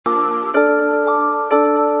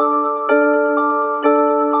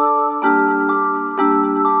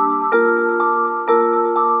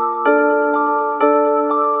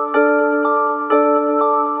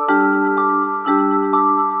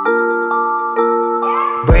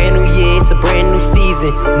brand new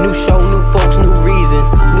season. New show, new folks, new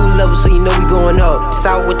reasons. New level, so you know we going up.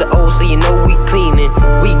 South with the old, so you know we cleaning.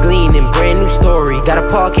 We gleaning, brand new story. Got a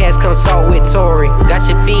podcast, come talk with Tori. Got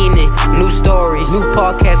you fiending, new stories. New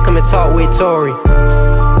podcast, come and talk with Tori.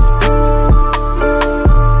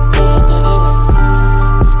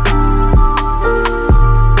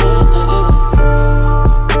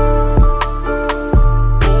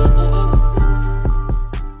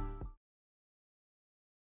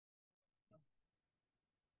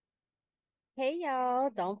 Hey y'all,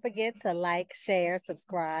 don't forget to like, share,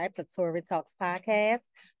 subscribe to Tori Talks podcast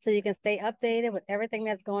so you can stay updated with everything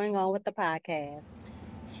that's going on with the podcast.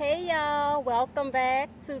 Hey y'all, welcome back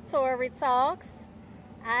to Tori Talks.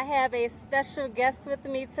 I have a special guest with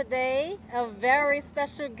me today, a very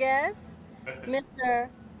special guest, Mr.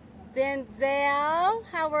 Denzel.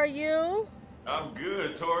 How are you? I'm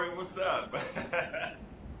good, Tori. What's up?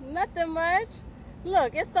 Nothing much.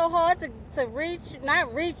 Look, it's so hard to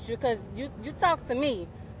not reach you because you talk to me,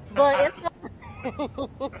 but it's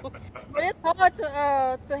but it's hard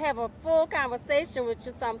to have a full conversation with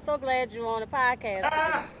you. So I'm so glad you're on the podcast.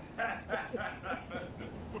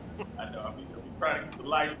 I know. I'll be trying to keep the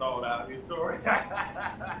lights on out here, Tori.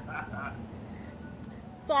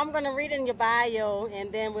 So I'm gonna read in your bio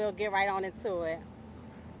and then we'll get right on into it.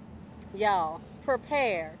 Y'all,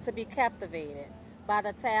 prepare to be captivated by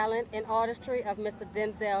the talent and artistry of Mr.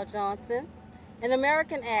 Denzel Johnson, an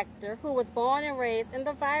American actor who was born and raised in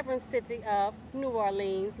the vibrant city of New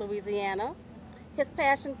Orleans, Louisiana. His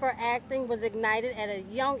passion for acting was ignited at a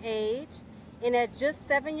young age, and at just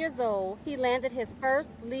 7 years old, he landed his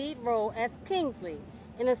first lead role as Kingsley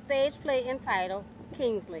in a stage play entitled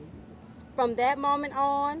Kingsley. From that moment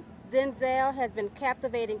on, Denzel has been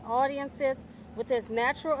captivating audiences with his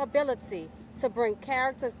natural ability to bring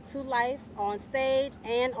characters to life on stage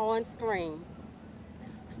and on screen.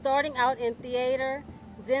 Starting out in theater,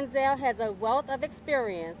 Denzel has a wealth of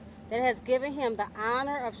experience that has given him the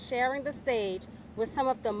honor of sharing the stage with some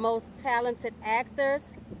of the most talented actors,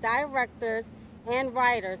 directors, and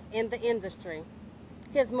writers in the industry.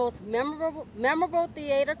 His most memorable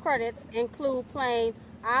theater credits include playing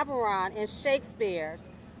Oberon in Shakespeare's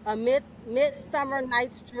A Midsummer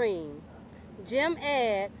Night's Dream, Jim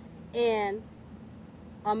Ed in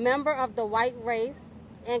A Member of the White Race,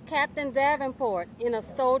 and Captain Davenport in A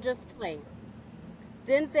Soldier's Play.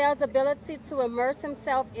 Denzel's ability to immerse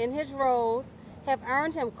himself in his roles have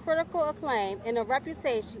earned him critical acclaim and a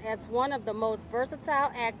reputation as one of the most versatile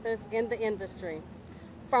actors in the industry.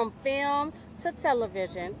 From films to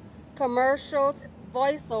television, commercials,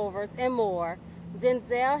 voiceovers, and more,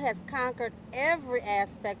 Denzel has conquered every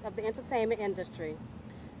aspect of the entertainment industry.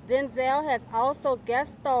 Denzel has also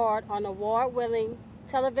guest starred on award-winning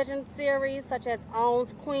television series such as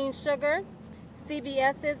OWN's Queen Sugar,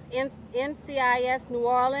 CBS's NCIS New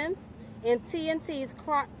Orleans, and TNT's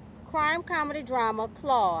crime comedy drama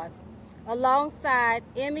Claws, alongside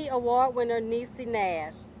Emmy Award winner Niecy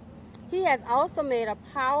Nash. He has also made a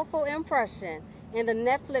powerful impression in the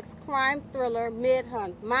Netflix crime thriller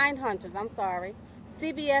Mindhunters,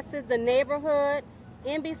 CBS's The Neighborhood,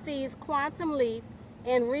 NBC's Quantum Leap,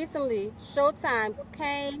 and recently Showtime's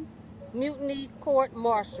Kane Mutiny Court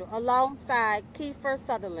Martial alongside Kiefer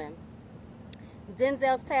Sutherland.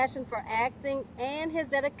 Denzel's passion for acting and his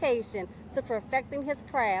dedication to perfecting his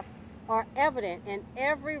craft are evident in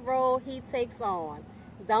every role he takes on.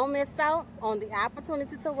 Don't miss out on the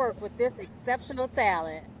opportunity to work with this exceptional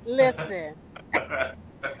talent. Listen. I'm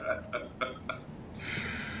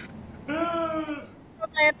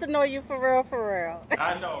glad to know you for real.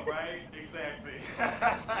 I know, right? Exactly.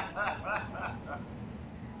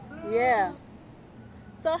 Yeah.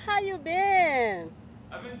 So how you been?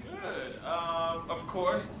 I've been good. Of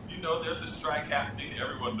course, you know there's a strike happening.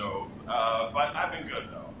 Everyone knows. But I've been good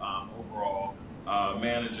though. Overall,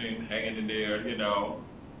 managing, hanging in there. You know,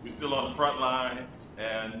 we're still on the front lines,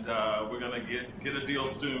 and we're gonna get a deal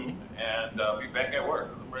soon and be back at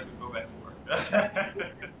work. I'm ready to go back to work.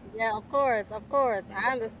 Yeah, of course.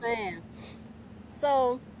 I understand.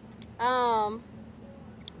 So,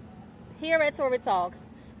 here at Tori Talks,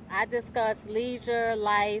 I discuss leisure,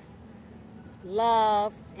 life,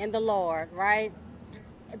 love, and the Lord, right?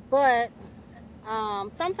 But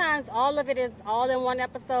sometimes all of it is all in one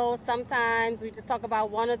episode. Sometimes we just talk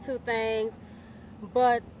about one or two things.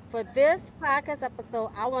 But for this podcast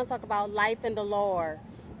episode, I want to talk about life in the Lord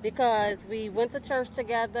because we went to church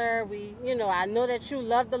together. I know that you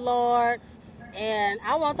love the Lord, and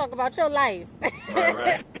I want to talk about your life.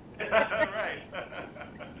 Right. Right.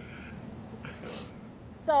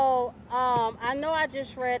 So, I know I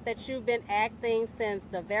just read that you've been acting since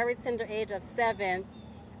the very tender age of 7.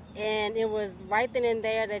 and it was right then and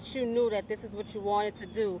there that you knew that this is what you wanted to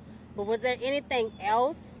do. But was there anything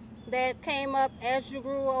else that came up as you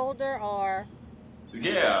grew older, or?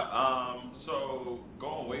 Yeah, so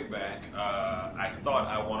going way back, I thought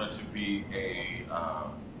I wanted to be a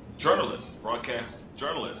journalist, broadcast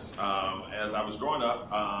journalist. As I was growing up,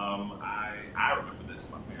 I remember this.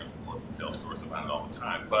 My parents, of course, would tell stories about it all the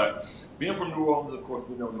time. But being from New Orleans, of course,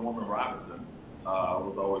 we know Norman Robinson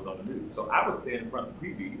was always on the news. So I would stand in front of the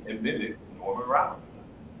TV and mimic Norman Robinson.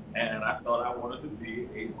 And I thought I wanted to be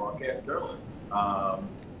a broadcast journalist.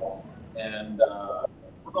 And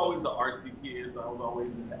was always the artsy kid. So I was always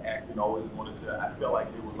into acting. Always wanted to. I felt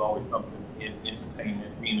like there was always something in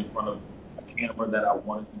entertainment, being in front of a camera that I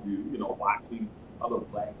wanted to do. You know, watching other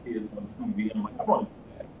black kids on TV. I'm like, I want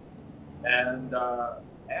to do that. And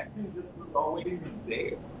acting just was always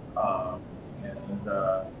there. Of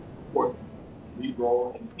course, lead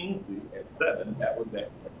role in Kingsley at 7. That was that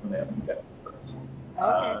freshman Avenue Baptist Church.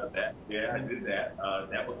 I did that.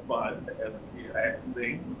 That was fun as a kid. I had to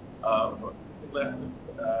sing lessons,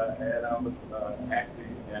 and I was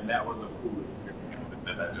acting, and that was a cool experience. And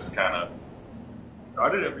then I just kind of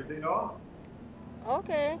started everything off.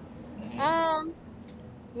 Okay. Um,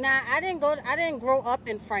 Now I didn't grow up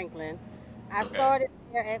in Franklin. I Okay. started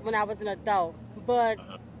there when I was an adult, but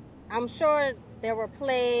Uh-huh. I'm sure there were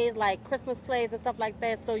plays like Christmas plays and stuff like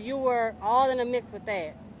that. So you were all in the mix with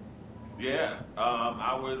that. Yeah,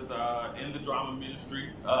 I was in the drama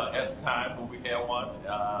ministry at the time when we had one,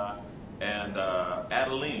 and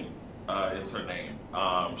Adeline is her name.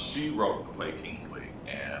 She wrote the play Kingsley,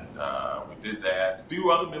 and we did that. A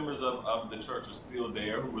few other members of the church are still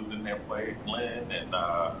there who was in that play, Glenn, and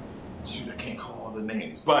shoot, I can't call all the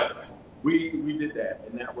names, but we did that,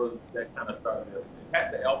 and that kind of started everything.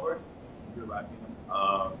 Pastor Albert, you're right,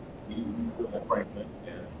 he's still in Franklin,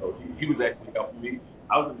 and so he was actually helping me.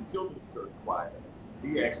 I was in the children's church choir.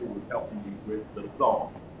 He actually was helping me with the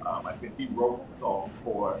song. I think he wrote the song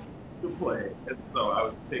for the play, and so I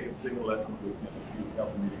was taking singing lessons with him, and he was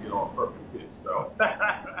helping me to get on perfect pitch. So,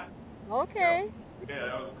 Okay. yeah,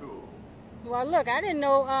 that was cool. Well, look, I didn't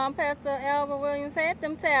know Pastor Albert Williams had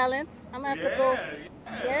them talents. I'm gonna have to go.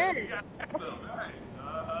 Yeah, Yeah, you got some, right?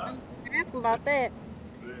 Uh-huh. I'm gonna ask him about that.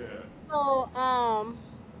 Yeah. So,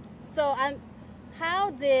 so I, how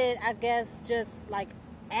did I guess just like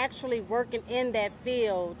actually working in that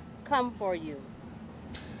field come for you?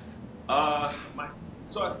 Uh, my,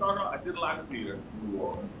 so I started off, I did a lot of theater in New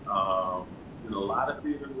Orleans. Did a lot of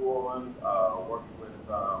theater in New Orleans, working with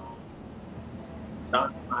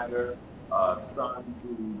John Snyder, son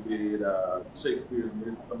who did Shakespeare's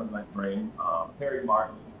Midsummer Night's Dream. Perry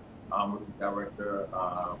Martin was the director,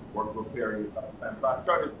 worked with Perry a couple times. So I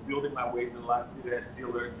started building my way to a lot of theater at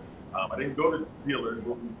Dillard. I didn't go to Dillard,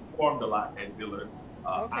 but we performed a lot at Dillard.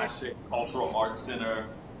 Okay. Ashe Cultural Arts Center.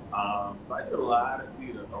 So I did a lot of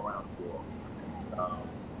theater around the world.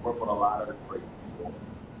 Worked with a lot of the great people.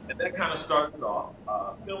 And that kind of started off.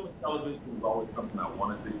 Film and television was always something I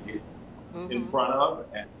wanted to get in front of,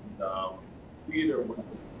 and theater was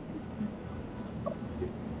just,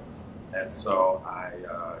 and so I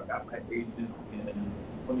got my agent in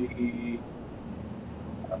 20,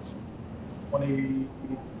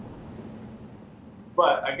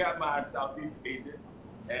 but I got my Southeast agent,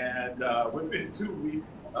 and within 2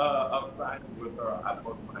 weeks of signing with her, I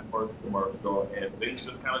booked my first commercial, and things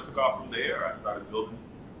just kind of took off from there. I started building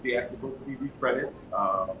theatrical TV credits.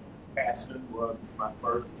 Passion was my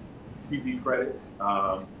first TV credits,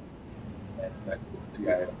 and I could see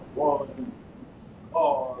I had Walls,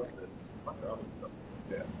 Cars, and a bunch of other stuff.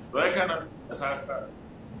 Yeah, so that's how I started.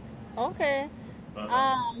 Okay.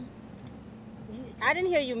 Uh-huh. I didn't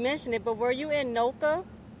hear you mention it, but were you in NOCA?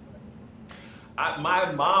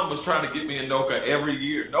 My mom was trying to get me in NOCA every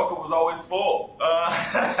year. NOCA was always full, but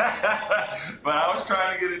I was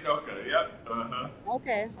trying to get in NOCA. Yep. Uh-huh.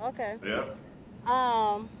 Okay. Okay. Yep.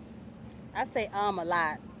 Um, I say a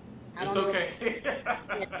lot. I It's don't know. okay.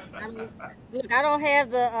 Yeah, I mean, look, I don't have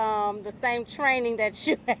the same training that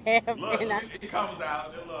you have, Look, and it comes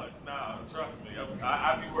out. And look, nah, trust me.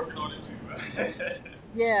 I be working on it too.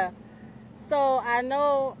 yeah. So I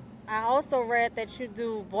know I also read that you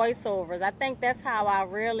do voiceovers. I think that's how I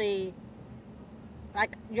really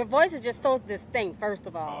like your voice is just so distinct. First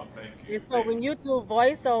of all, Oh, thank you. and so when you do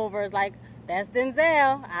voiceovers, like that's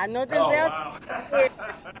Denzel. I know Oh, Denzel, wow.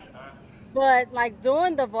 but like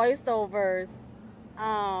doing the voiceovers,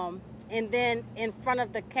 and then in front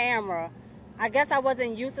of the camera. I guess I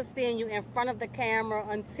wasn't used to seeing you in front of the camera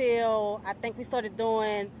until I think we started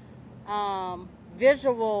doing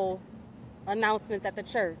visual announcements at the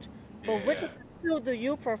church. But which Yeah. of the two do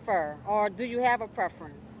you prefer, or do you have a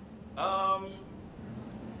preference? Um,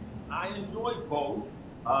 I enjoy both.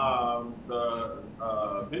 The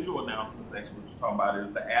visual announcements, actually, what you're talking about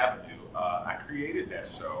is the Avenue. I created that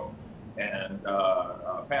show, and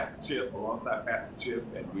Pastor Chip, alongside Pastor Chip,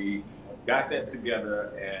 and we got that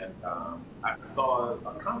together. And I saw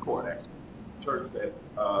a Concord, actually, church that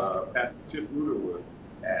Pastor Chip Luter was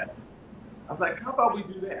at. I was like, how about we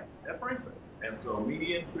do that at Franklin? And so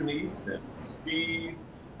me and Trinice and Steve,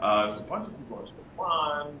 there's a bunch of people on the show.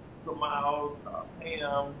 Ron, Miles,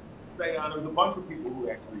 Pam, Sayon. There's a bunch of people who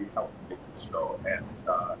actually helped make the show. And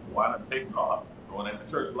wound up taking off. Everyone at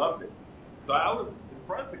the church loved it. So I was in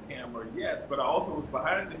front of the camera, yes, but I also was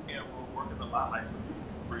behind the camera working a lot like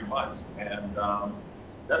producing pretty much. And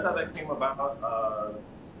that's how that came about.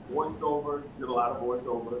 Voiceovers, did a lot of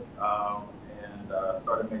voiceovers.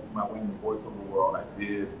 Started making my way in the voiceover world. I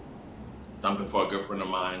did something for a good friend of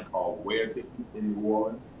mine called Where to Eat in New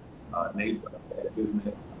Orleans. Nate had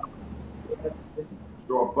business.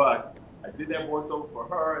 Sure, but I did that voiceover for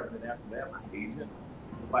her, and then after that, my agent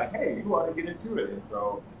was like, "Hey, you ought to get into it." And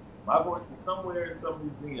so my voice is somewhere in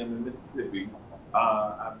some museum in Mississippi.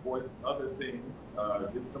 I voiced other things,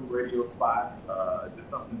 did some radio spots, did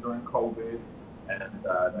something during COVID, and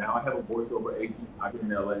now I have a voiceover agent out here in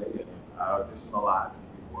LA, and I audition a lot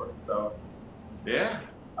for it. So, yeah,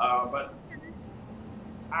 but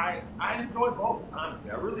I enjoy both, honestly.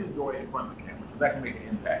 I really enjoy it in front of the camera because I can make an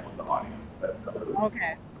impact with the audience. That's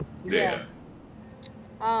Okay. yeah.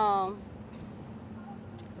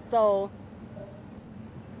 So,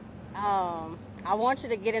 I want you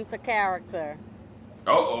to get into character.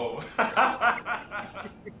 Uh-oh.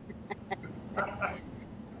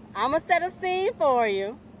 I'm gonna set a scene for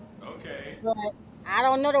you, Okay. but I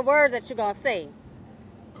don't know the words that you're gonna say.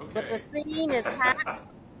 But the Okay. scene is hot.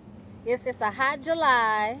 It's a hot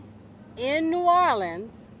July in New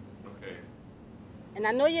Orleans, Okay. and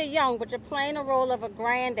I know you're young, but you're playing the role of a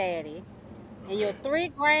granddaddy, and your Okay. 3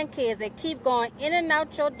 grandkids that keep going in and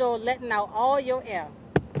out your door, letting out all your air.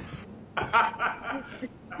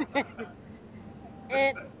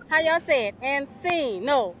 And how y'all say it? And scene,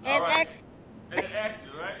 no, All and right. act. And action,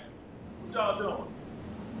 right? What y'all doing?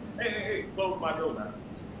 Hey, close my door now.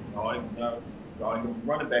 Y'all ain't gonna be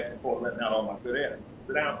running back and forth, letting out all my good air.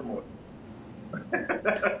 Sit down some more.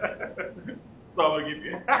 So I'm gonna give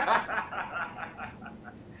you.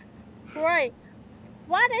 Right?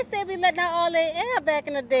 Why they say we letting out all their air back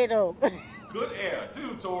in the day though? Good air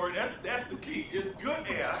too, Tori. That's the key. It's good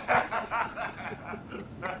air.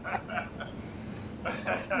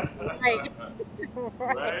 Right.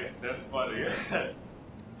 Right. Right? That's funny.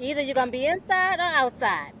 Either you're gonna be inside or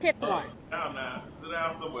outside. Pick one. Sit down now. Sit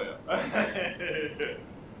down somewhere.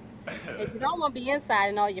 If you don't want to be inside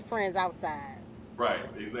and all your friends outside. Right,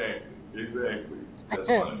 exactly. Exactly. That's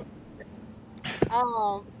funny.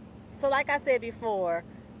 Um, so like I said before,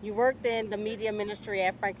 you worked in the media ministry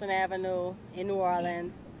at Franklin Avenue in New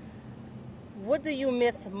Orleans. What do you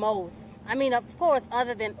miss most? I mean, of course,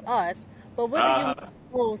 other than us, but what do you Uh, miss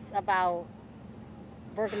most about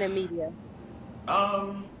working in media?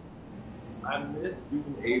 um, I miss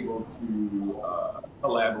being able to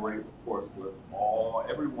collaborate, of course, with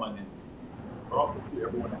everyone in the but also to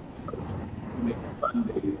everyone at the church to make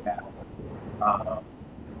Sundays happen. Um,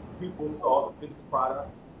 People saw the finished product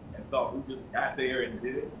and thought we just got there and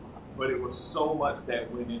did it, but it was so much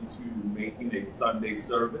that went into making a Sunday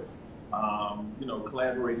service.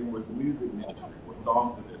 Collaborating with the music ministry, what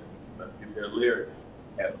songs are there, singing, let's get their lyrics,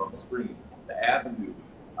 have it on the screen. The Avenue,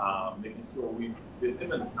 making sure we fit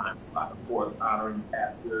them in a time slot, of course, honoring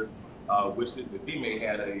pastors, wishing that he may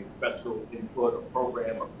have a special input, a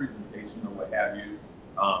program, a presentation, or what have you,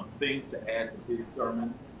 things to add to his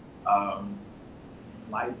sermon. Um,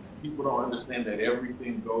 Lights. People don't understand that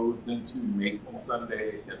everything goes into making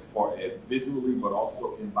Sunday as far as visually, but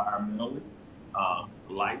also environmentally.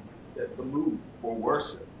 Lights set the mood for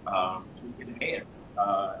worship, to enhance,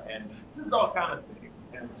 and just all kind of things.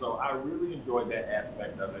 And so I really enjoyed that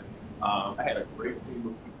aspect of it. I had a great team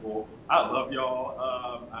of people. I love y'all.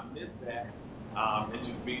 I miss that. And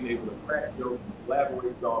just being able to crack jokes and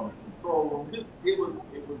collaborate y'all in the control room.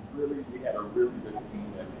 It was really, we had a really good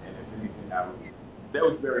team. And if anything, that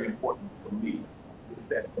was very important for me to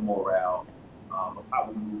set the morale of how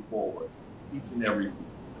we move forward each and every week.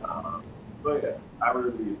 So yeah, I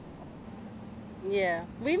really, Yeah,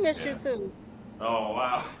 we miss you yeah. too. Oh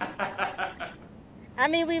wow. I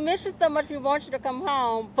mean, we miss you so much. We want you to come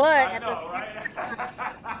home, but I at the know, right?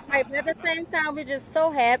 right, but at the same time, we're just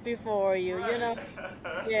so happy for you. You Right. know?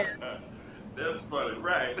 Yeah. That's funny,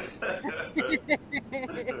 right?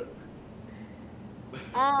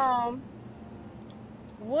 um,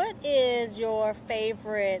 what is your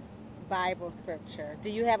favorite Bible scripture.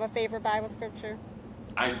 Do you have a favorite Bible scripture?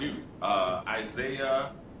 I do.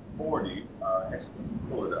 Isaiah 40, actually,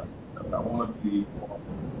 pull it up. I want to be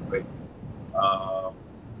wait. Um,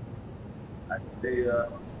 Isaiah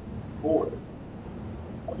 40,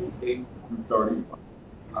 28 through 31.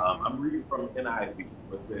 I'm reading from NIV,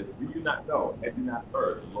 which says, "Do you not know? Have you not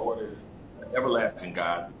heard? The Lord is the everlasting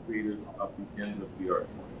God, the creator of the ends of the earth.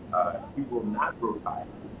 He will not grow tired,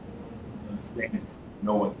 understanding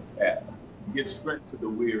no one can have. He gives strength to the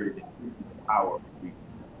weary and increases the power of the weak.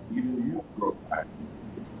 Even the youth grow tired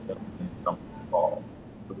and stumble and fall.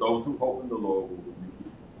 But those who hope in the Lord will renew their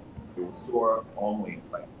strength. They will soar on wings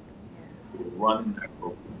like eagles. They will run and not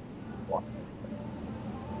grow weary.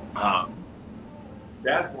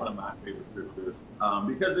 That's one of my favorite scriptures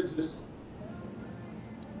because it just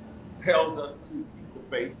tells us to keep the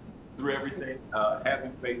faith through everything.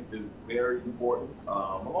 Having faith is very important,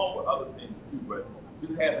 along with other things too. But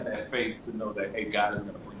just having that faith to know that, hey, God is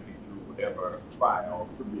going to bring me through whatever trial,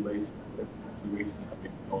 tribulation, whatever situation I may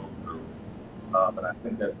be going through. And I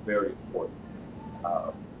think that's very important,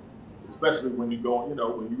 especially when you're going,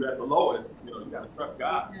 when you're at the lowest. You got to trust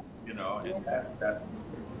God. And that's.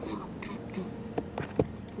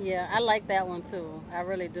 Yeah, I like that one too. I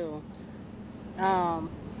really do.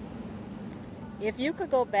 If you could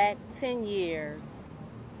go back 10 years,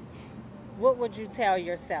 what would you tell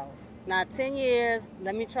yourself? Now, 10 years,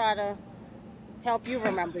 let me try to help you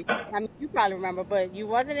remember. I mean, you probably remember, but you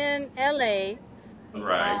wasn't in LA.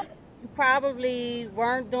 Right. You probably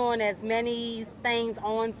weren't doing as many things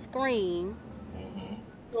on screen. Mm-hmm.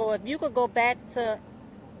 So if you could go back to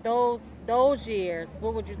those years,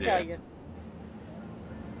 what would you tell Yeah. yourself?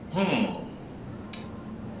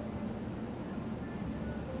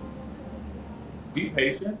 Be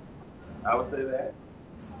patient. I would say that.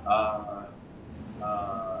 Uh,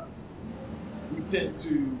 we tend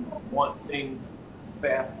to want things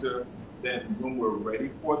faster than when we're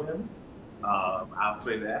ready for them. I'll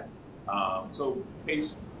say that. So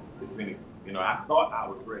patience, if anything. I thought I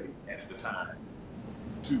was ready at the time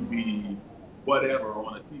to be whatever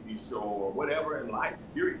on a TV show or whatever in life,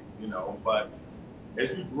 period. But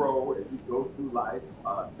as you grow, as you go through life,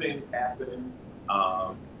 things happen.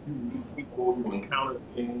 You meet people, you encounter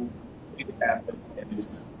things happen, and it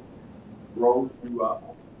just grows you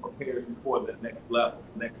up, prepares you for the next level,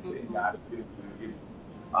 the next thing God is giving you.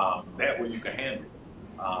 That way you can handle it.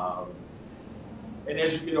 And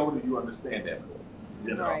as you get older, you understand that more.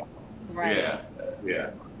 Right.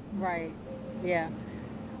 Yeah. Right. Yeah.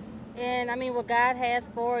 And I mean, what God has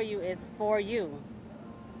for you is for you.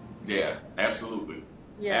 Yeah, absolutely.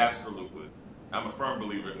 Yeah. Absolutely. I'm a firm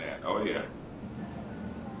believer in that. Oh, yeah.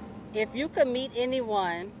 If you could meet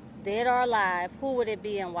anyone, dead or alive, who would it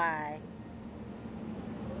be and why?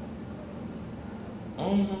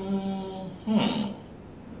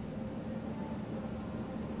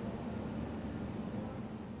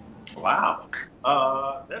 Wow.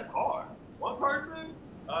 That's hard. One person?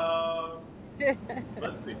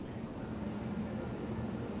 Let's see.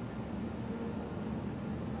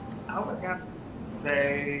 I would have to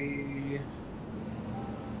say,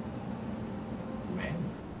 man,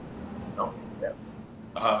 it's not that.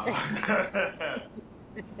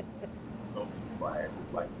 Don't be quiet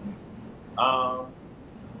like me. I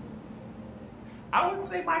would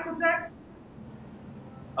say Michael Jackson.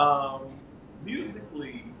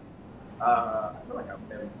 Musically, I feel like I'm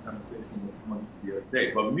having this conversation with someone the other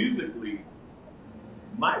day, but musically,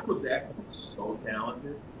 Michael Jackson is so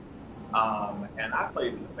talented. And I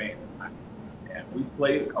played in the band in high school, and we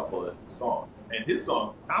played a couple of his songs. And his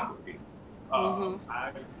songs were complicated.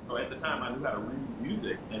 At the time, I knew how to read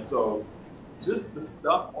music, and so just the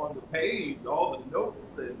stuff on the page, all the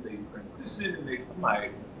notes and they transition, and I'm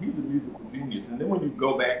like, he's a musical genius. And then when you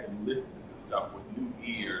go back and listen to stuff with new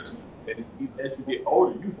ears, and as you get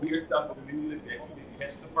older, you hear stuff in the music that you didn't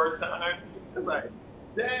catch the first time. It's like,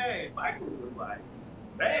 dang, Michael was like,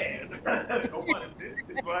 man, no pun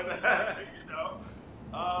intended, but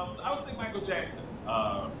so I would say Michael Jackson.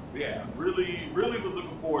 Really was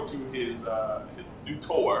looking forward to his new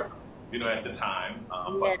tour, at the time.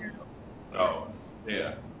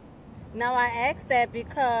 Yeah. Now I asked that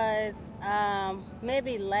because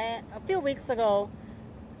maybe a few weeks ago,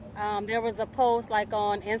 there was a post like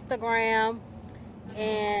on Instagram,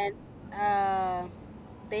 and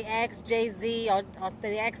they asked Jay-Z or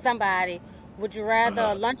they asked somebody, would you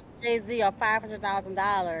rather lunch with Jay-Z or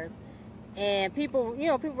 $500,000? And people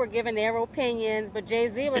were giving their opinions, but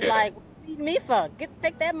Jay-Z was like, what do you need me for?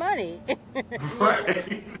 Take that money.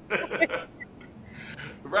 Right.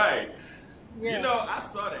 Right. Yeah. I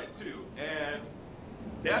saw that too, and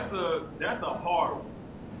that's a hard one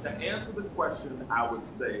To answer the question, I would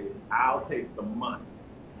say I'll take the money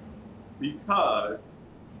because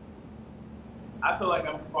I feel like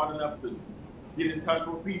I'm smart enough to get in touch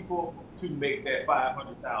with people to make that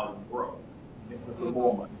 500,000 grow into some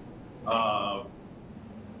more money.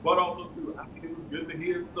 But also too, I think it was good to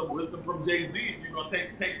hear some wisdom from Jay-Z if you're gonna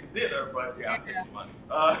take the dinner. But yeah, I'll take the money.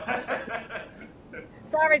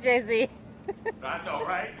 Sorry, Jay-Z. I know,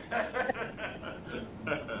 right?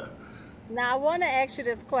 Now I want to ask you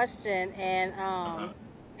this question, and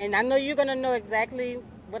I know you're gonna know exactly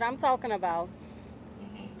what I'm talking about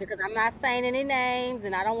because I'm not saying any names,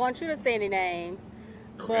 and I don't want you to say any names.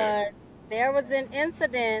 Okay. But there was an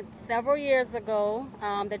incident several years ago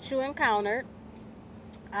that you encountered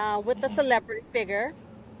with a celebrity figure,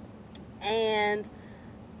 and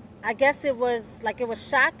I guess it was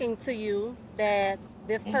shocking to you that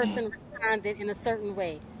this person responded in a certain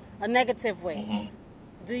way, a negative way.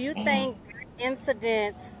 Do you think that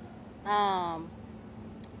incident um,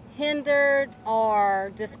 hindered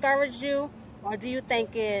or discouraged you, or do you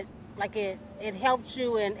think it helped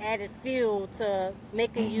you and added fuel to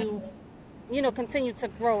making you, continue to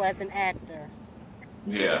grow as an actor?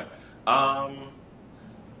 Yeah.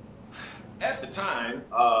 At the time,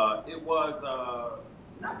 it was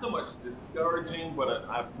not so much discouraging, but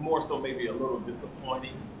more so maybe a little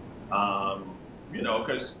disappointing.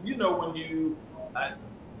 Because when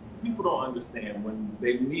people don't understand when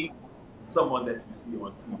they meet someone that you see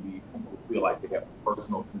on TV, people feel like they have a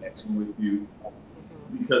personal connection with you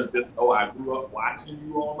because I grew up watching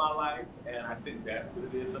you all my life, and I think that's what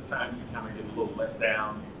it is. Sometimes you kind of get a little let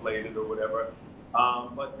down, deflated, or whatever.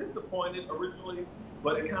 But disappointed originally,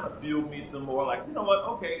 but it kind of fueled me some more. Like, you know what?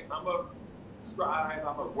 Okay, I'm gonna strive.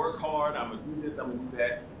 I'm gonna work hard. I'm gonna do this. I'm gonna do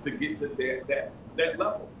that to get to that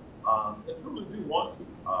level. I truly do want to.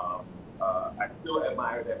 I still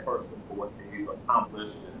admire that person for what they've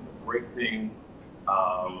accomplished and the great things,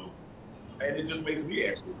 and it just makes me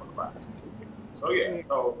actually want to practice. So yeah.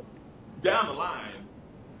 So down the line,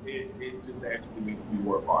 it just actually makes me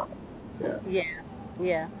work harder. Yeah. Yeah,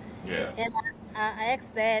 yeah. Yeah. And I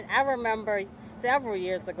asked that. I remember several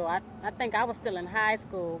years ago. I think I was still in high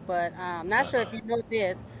school, but I'm not sure if you know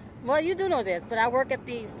this. Well, you do know this, but I work at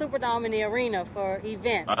the Superdome in the arena for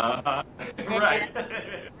events. Right.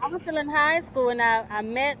 I was still in high school, and I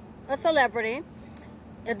met a celebrity,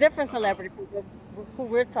 a different celebrity who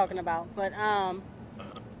we're talking about. But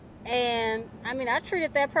and I mean, I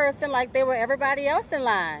treated that person like they were everybody else in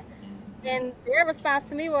line, and their response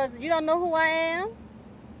to me was, "You don't know who I am."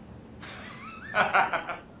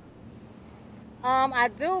 I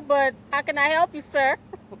do, but how can I help you, sir?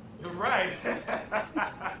 Right.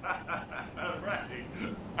 Right.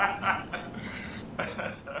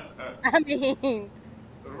 I mean,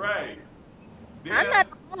 Right. I'm Yeah. not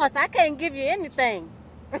the boss. I can't give you anything.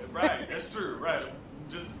 Right. That's true. Right.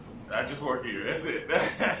 I just work here. That's it.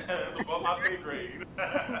 That's above my pay grade.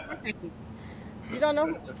 You don't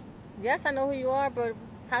know. Yes, I know who you are, but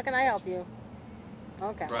how can I help you?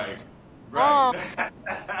 Okay. Right. Um, Right.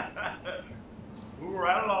 Move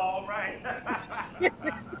right along. Right.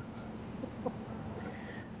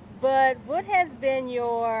 but what has been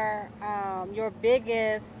your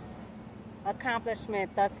biggest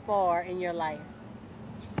accomplishment thus far in your life?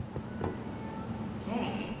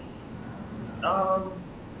 um,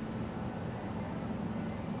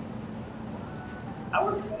 I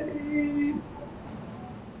would say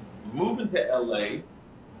moving to LA.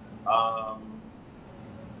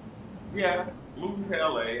 Yeah, moving to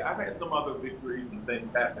LA. I've had some other victories and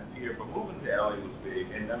things happen here, but moving to LA was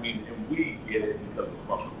big. And I mean, and we get it because we're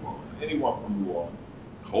from New Orleans. Anyone from New Orleans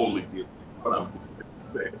totally gets what I'm going to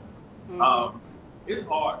say. It's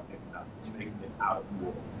hard making it out of New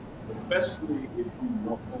Orleans, especially if you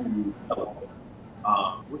want to elevate.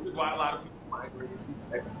 Which is why a lot of people migrate to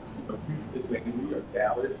Texas, Houston, maybe, or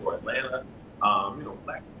Dallas, or Atlanta.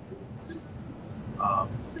 Black people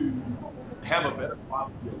to have a better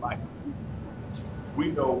quality of life.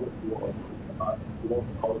 We know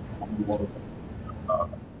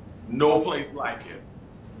no place like it.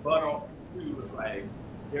 But also too, it's like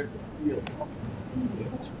there's a seal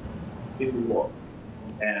in New Orleans.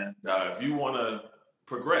 And if you want to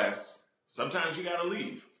progress, sometimes you got to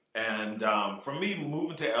leave. And for me,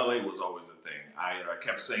 moving to LA was always a thing. I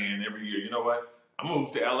kept saying every year, you know what? I'm gonna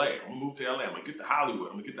move to LA. I'm gonna move to LA. I'm gonna get to Hollywood.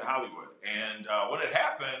 I'm gonna get to Hollywood. And when it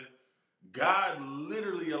happened, God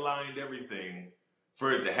literally aligned everything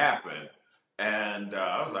for it to happen. And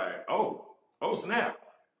I was like, oh snap.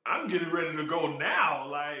 I'm getting ready to go now.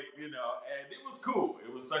 And it was cool.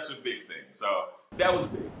 It was such a big thing. So that was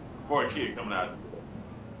big for a kid coming out of the world.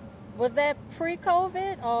 Was that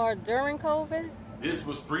pre-COVID or during COVID? This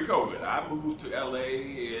was pre-COVID. I moved to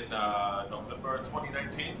LA in November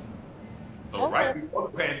 2019. So Okay. right before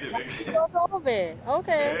the pandemic. Before COVID.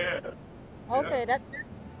 Okay. Yeah. Yeah. Okay.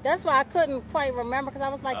 That's why I couldn't quite remember because I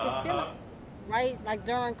was like, it feel like Uh-huh. right like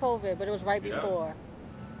during COVID, but it was right Yeah. before.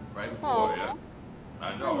 Right before, yeah. Oh, I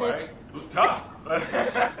I know, miss. right? It was tough.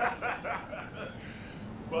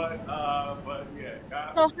 But yeah,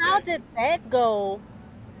 God So was how great. did that go?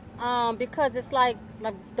 Because it's like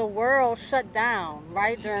the world shut down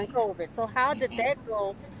right during Hmm. COVID. So how did Hmm. that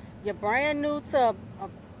go? You're brand new to,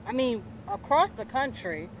 I mean, across the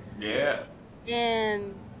country, Yeah.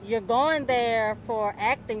 and you're going there for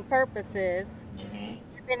acting purposes, Hmm.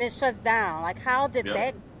 and then it shuts down. Like, how did Yep.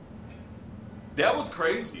 that? That was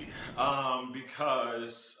crazy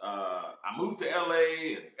because I moved to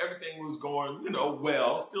LA and everything was going,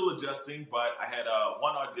 well, still adjusting, but I had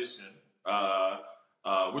one audition, uh,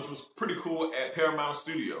 which was pretty cool at Paramount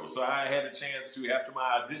Studios. So I had a chance to, after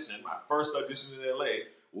my audition, my first audition in LA,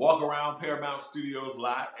 walk around Paramount Studios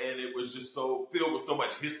lot, and it was just so filled with so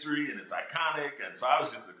much history and it's iconic. And so I was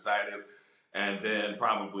just excited. And then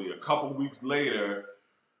probably a couple weeks later,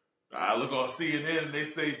 I look on CNN and they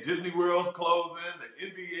say Disney World's closing, the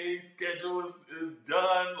NBA schedule is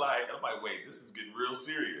done. Like, I'm like, wait, this is getting real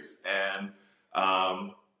serious. And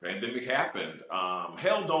pandemic happened.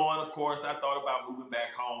 Held on, of course. I thought about moving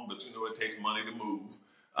back home, but it takes money to move.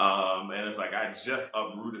 And it's like I just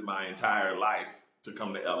uprooted my entire life to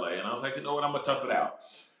come to LA. And I was like, you know what, I'm gonna tough it out.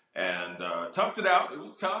 And toughed it out. It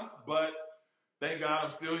was tough, but thank God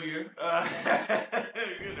I'm still here.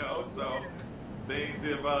 So things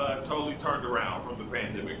have totally turned around from the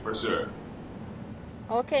pandemic for sure.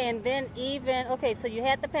 Okay, and then even okay, so you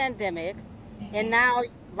had the pandemic, and Hmm. now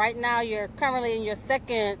right now you're currently in your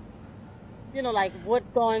second, like what's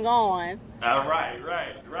going on. Right.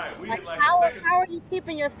 We Like hit like a how second. how are you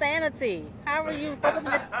keeping your sanity? How are you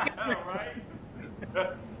holding it together?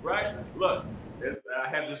 Right? Right? Look, I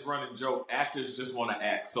have this running joke. Actors just want to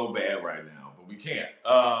act so bad right now, but we can't.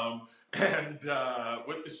 And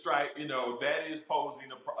with the strike, that is posing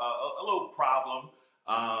a little problem.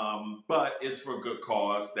 But it's for good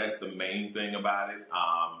cause. That's the main thing about it.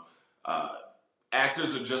 Uh,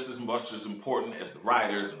 Actors are just as much as important as the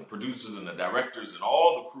writers and the producers and the directors and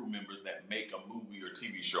all the crew members that make a movie or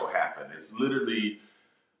TV show happen. It's literally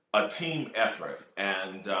a team effort.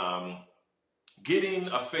 And getting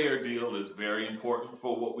a fair deal is very important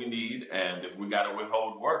for what we need. And if we got to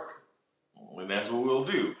withhold work, and that's what we'll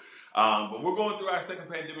do. But we're going through our second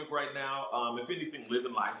pandemic right now. If anything,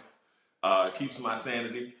 living life keeps my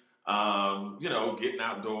sanity. Getting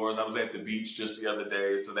outdoors. I was at the beach just the other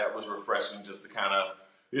day, so that was refreshing just to kind of,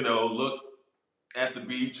 look at the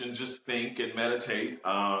beach and just think and meditate.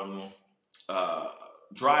 Uh,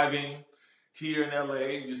 Driving here in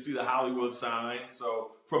LA, you see the Hollywood sign.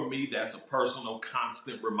 So for me, that's a personal,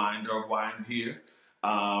 constant reminder of why I'm here.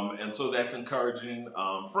 And so that's encouraging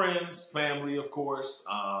friends, family, of course.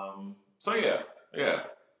 So yeah.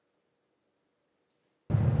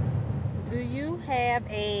 Do you have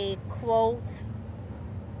a quote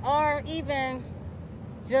or even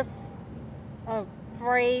just a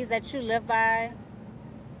phrase that you live by?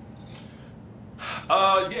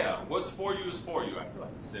 Yeah. What's for you is for you. I feel like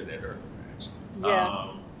you said that earlier, actually.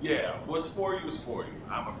 Yeah. Yeah. What's for you is for you.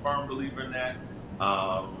 I'm a firm believer in that.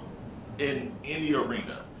 Um, in any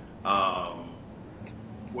arena,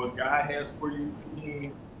 what God has for you,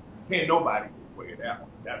 can't nobody get away with that one.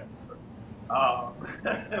 That's for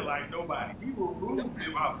sure. Like nobody, He will move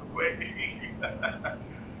them out the way.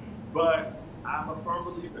 But I'm a firm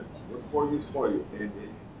believer. What's for you is for you, and it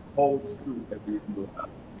holds true every single time.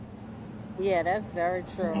 Yeah, that's very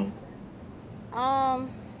true. Mhm.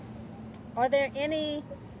 Um, are there any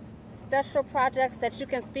special projects that you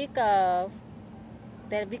can speak of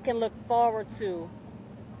that we can look forward to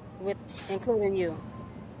with including you?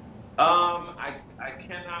 I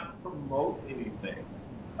cannot promote anything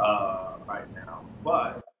right now,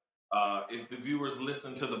 but if the viewers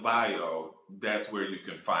listen to the bio, that's where you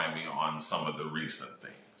can find me on some of the recent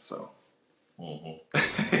things. So, mhm.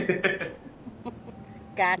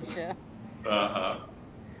 Gotcha. Uh-huh.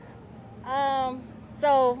 Um,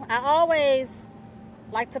 so I always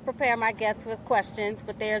like to prepare my guests with questions,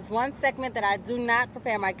 but there's one segment that I do not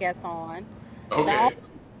prepare my guests on. The, Okay. on-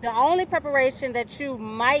 the only preparation that you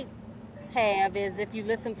might have is if you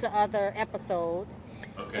listen to other episodes,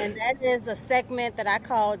 and Okay. that is a segment that I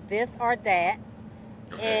call This or That.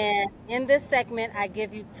 Okay. And in this segment, I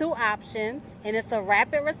give you two options, and it's a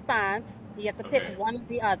rapid response. You have to pick Okay. one or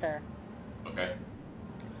the other. Okay.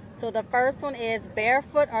 So the first one is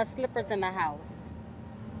barefoot or slippers in the house.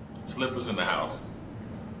 Slippers in the house.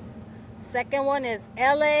 Second one is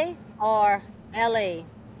LA or LA.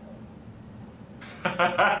 That's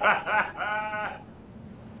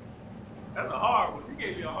a hard one. You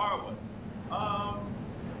gave me a hard one.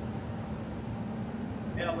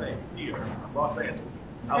 LA, here, Los Angeles.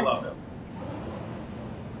 I love them.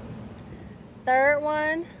 Third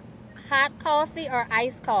one, hot coffee or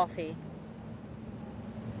iced coffee.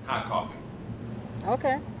 Hot coffee.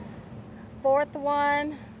 Okay. Fourth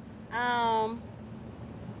one, um,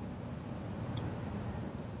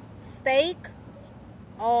 steak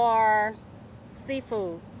or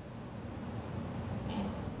seafood.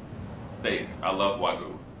 Steak. I love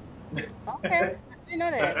Wagyu. Okay, I know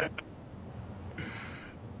that.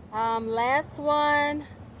 Last one,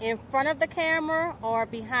 in front of the camera or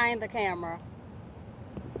behind the camera.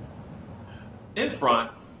 In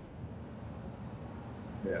front.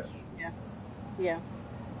 Yes. Yeah. Yeah.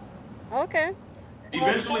 Okay.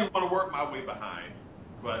 Eventually, want to work my way behind,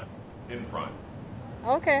 but in front.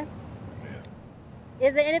 Okay. Yeah.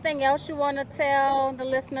 Is there anything else you want to tell the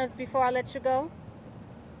listeners before I let you go?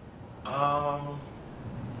 I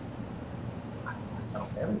don't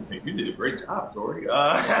have anything. You did a great job, Tori. We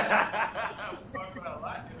talked about a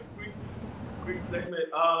lot in a quick segment.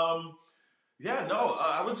 Yeah, no,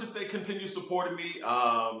 I would just say continue supporting me.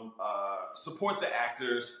 Support the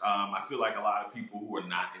actors. I feel like a lot of people who are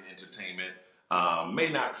not in entertainment may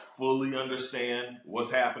not fully understand what's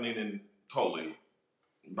happening, and totally,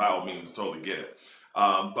 by all means, totally get it.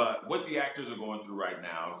 But what the actors are going through right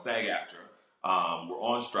now, SAG-AFTRA, we're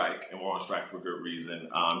on strike, and we're on strike for good reason.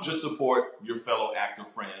 Just support your fellow actor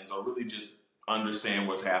friends, or really just understand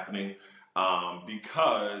what's happening,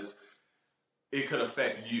 because it could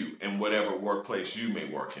affect you in whatever workplace you may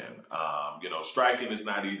work in. Striking is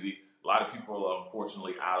not easy. A lot of people are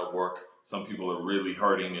unfortunately out of work. Some people are really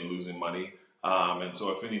hurting and losing money. And so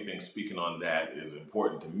if anything, speaking on that is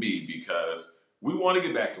important to me, because we want to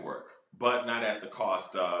get back to work, but not at the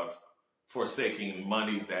cost of forsaking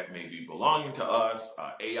monies that may be belonging to us.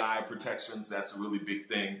 AI protections, that's a really big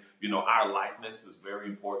thing. Our likeness is very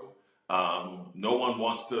important. No one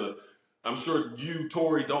wants to, I'm sure you,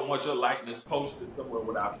 Tori, don't want your likeness posted somewhere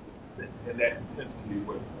without your consent. And that's essentially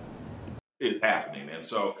what is happening. And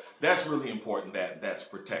so that's really important that that's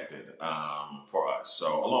protected for us.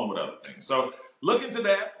 So along with other things. So look into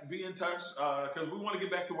that, be in touch, because we want to get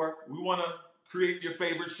back to work. We want to create your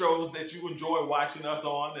favorite shows that you enjoy watching us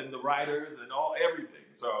on, and the writers and everything.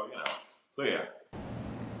 So, so yeah.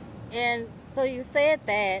 And so you said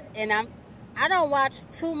that, and I don't watch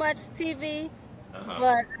too much TV,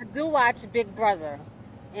 but I do watch Big Brother,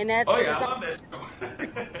 and that's I love that show.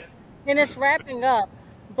 and it's wrapping up.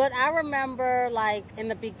 But I remember, like, in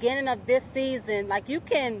the beginning of this season, like, you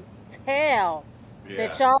can tell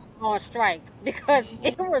that y'all are on strike, because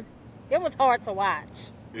it was hard to watch.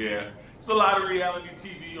 Yeah. It's a lot of reality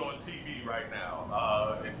TV on TV right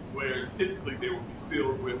now, whereas typically they would be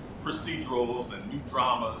filled with procedurals and new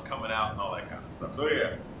dramas coming out and all that kind of stuff. So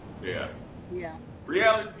yeah.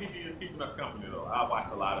 Reality TV is keeping us company, though. I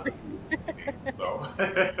watch a lot of it too. So.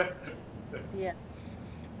 Yeah.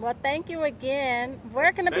 Well, thank you again.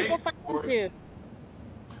 Where can the people find you?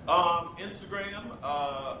 Instagram.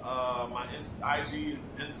 My IG is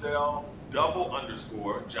Denzel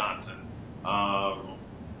 _Johnson.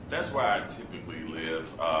 That's where I typically live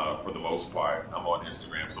for the most part. I'm on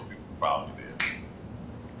Instagram, so people can follow me there.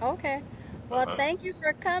 Okay. Well, thank you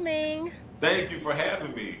for coming. Thank you for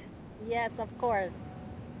having me. Yes, of course.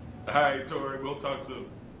 All right, Tori, we'll talk soon.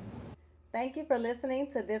 Thank you for listening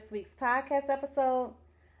to this week's podcast episode.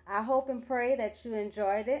 I hope and pray that you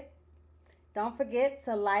enjoyed it. Don't forget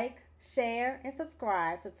to like, share, and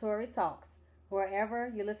subscribe to Tori Talks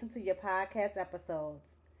wherever you listen to your podcast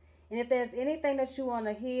episodes. And if there's anything that you want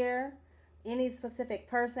to hear, any specific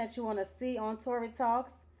person that you want to see on Tori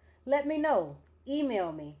Talks, let me know.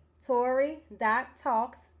 Email me,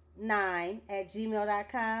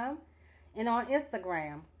 tori.talks9@gmail.com, and on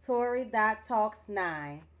Instagram,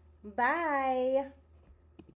 tori.talks9. Bye.